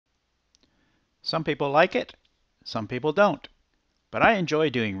Some people like it, some people don't. But I enjoy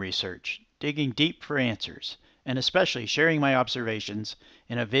doing research, digging deep for answers, and especially sharing my observations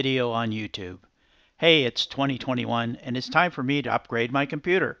in a video on YouTube. Hey, it's 2021 and it's time for me to upgrade my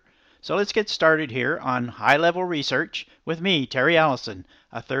computer. So let's get started here on high-level research with me, Terry Allison,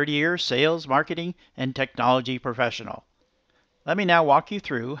 a third-year sales, marketing, and technology professional. Let me now walk you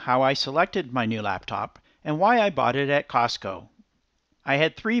through how I selected my new laptop and why I bought it at Costco. I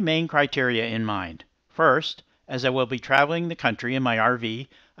had three main criteria in mind. First, as I will be traveling the country in my RV,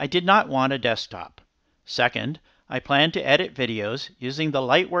 I did not want a desktop. Second, I plan to edit videos using the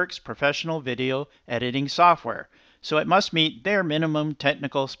Lightworks professional video editing software, so it must meet their minimum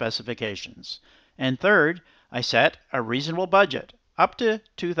technical specifications. And third, I set a reasonable budget, up to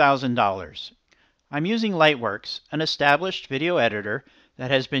 $2,000. I'm using Lightworks, an established video editor that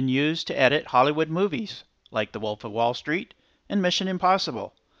has been used to edit Hollywood movies like The Wolf of Wall Street and Mission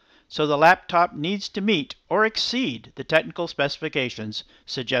Impossible. So the laptop needs to meet or exceed the technical specifications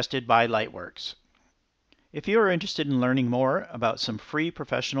suggested by Lightworks. If you are interested in learning more about some free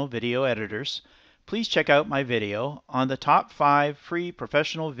professional video editors, please check out my video on the top 5 free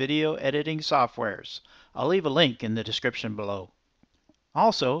professional video editing softwares. I'll leave a link in the description below.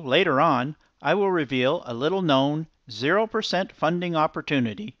 Also, later on, I will reveal a little-known 0% funding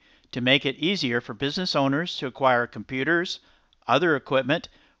opportunity to make it easier for business owners to acquire computers, other equipment,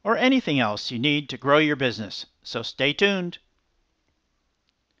 or anything else you need to grow your business. So stay tuned.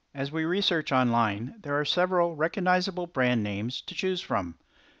 As we research online, there are several recognizable brand names to choose from.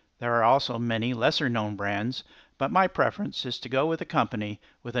 There are also many lesser-known brands, but my preference is to go with a company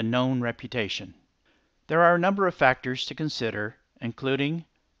with a known reputation. There are a number of factors to consider, including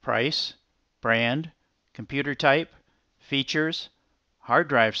price, brand, computer type, features, hard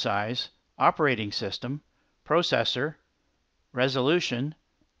drive size, operating system, processor, resolution,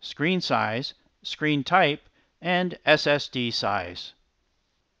 screen size, screen type, and SSD size.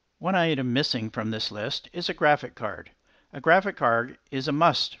 One item missing from this list is a graphic card. A graphic card is a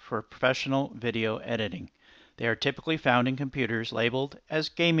must for professional video editing. They are typically found in computers labeled as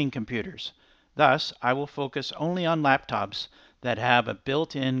gaming computers. Thus, I will focus only on laptops that have a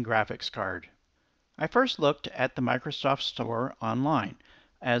built-in graphics card. I first looked at the Microsoft Store online,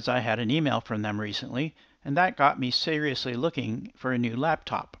 as I had an email from them recently, and that got me seriously looking for a new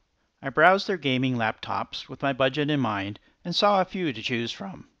laptop. I browsed their gaming laptops with my budget in mind and saw a few to choose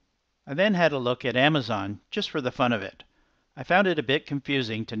from. I then had a look at Amazon just for the fun of it. I found it a bit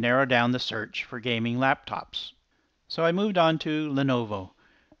confusing to narrow down the search for gaming laptops. So I moved on to Lenovo.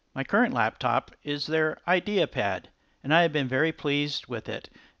 My current laptop is their Ideapad, and I have been very pleased with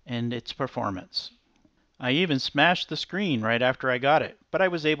it and its performance. I even smashed the screen right after I got it, but I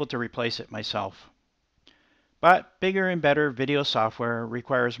was able to replace it myself. But bigger and better video software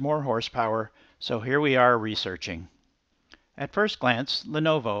requires more horsepower, so here we are researching. At first glance,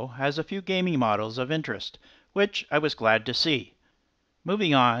 Lenovo has a few gaming models of interest, which I was glad to see.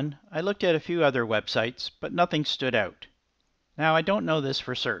 Moving on, I looked at a few other websites, but nothing stood out. Now, I don't know this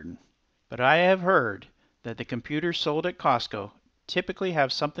for certain, but I have heard that the computers sold at Costco typically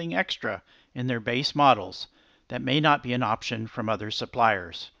have something extra in their base models that may not be an option from other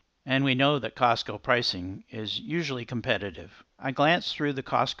suppliers. And we know that Costco pricing is usually competitive. I glanced through the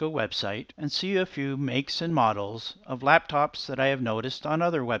Costco website and see a few makes and models of laptops that I have noticed on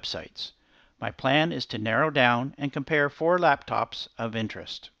other websites. My plan is to narrow down and compare 4 laptops of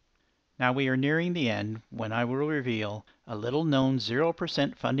interest. Now we are nearing the end when I will reveal a little-known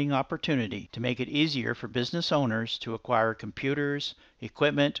 0% funding opportunity to make it easier for business owners to acquire computers,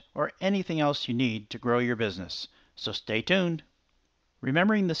 equipment, or anything else you need to grow your business. So stay tuned.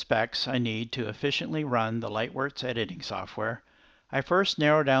 Remembering the specs I need to efficiently run the Lightworks editing software, I first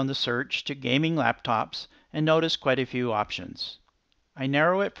narrow down the search to gaming laptops and notice quite a few options. I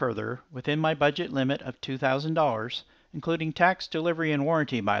narrow it further within my budget limit of $2,000, including tax, delivery, and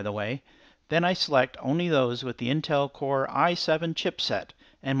warranty, by the way. Then I select only those with the Intel Core i7 chipset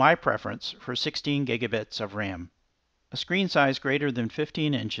and my preference for 16 gigabits of RAM. A screen size greater than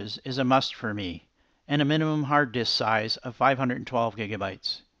 15 inches is a must for me, and a minimum hard disk size of 512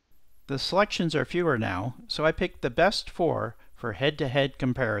 gigabytes. The selections are fewer now, so I picked the best 4 for head-to-head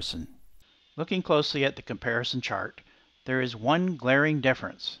comparison. Looking closely at the comparison chart, there is one glaring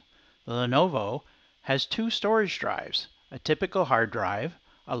difference. The Lenovo has 2 storage drives, a typical hard drive,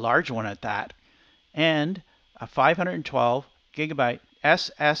 a large one at that, and a 512 gigabyte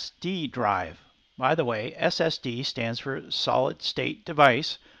SSD drive. By the way, SSD stands for Solid State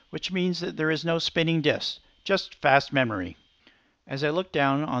Device, which means that there is no spinning disk, just fast memory. As I look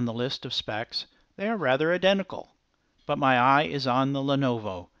down on the list of specs, they are rather identical, but my eye is on the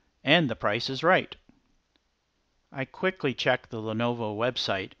Lenovo, and the price is right. I quickly checked the Lenovo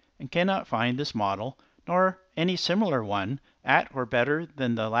website and cannot find this model nor any similar one at or better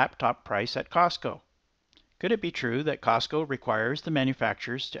than the laptop price at Costco. Could it be true that Costco requires the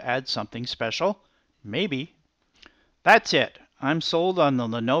manufacturers to add something special? Maybe. That's it. I'm sold on the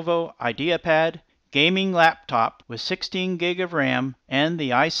Lenovo Ideapad gaming laptop with 16 gig of RAM and the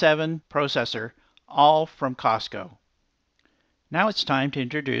i7 processor, all from Costco. Now it's time to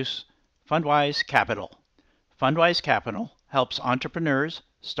introduce Fundwise Capital. Fundwise Capital helps entrepreneurs,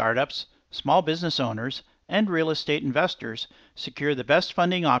 startups, small business owners, and real estate investors secure the best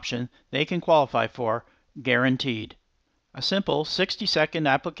funding option they can qualify for, guaranteed. A simple 60-second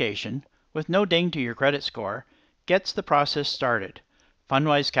application with no ding to your credit score gets the process started.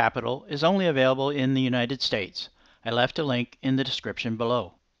 Fundwise Capital is only available in the United States. I left a link in the description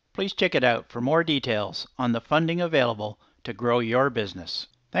below. Please check it out for more details on the funding available to grow your business.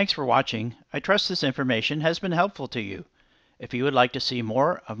 Thanks for watching. I trust this information has been helpful to you. If you would like to see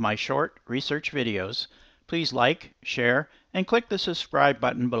more of my short research videos, please like, share, and click the subscribe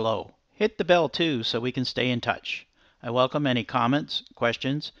button below. Hit the bell too so we can stay in touch. I welcome any comments,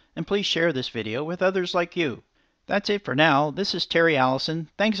 questions, and please share this video with others like you. That's it for now. This is Terry Allison.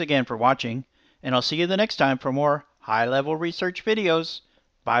 Thanks again for watching, and I'll see you the next time for more high-level research videos.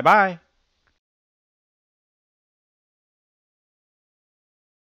 Bye-bye.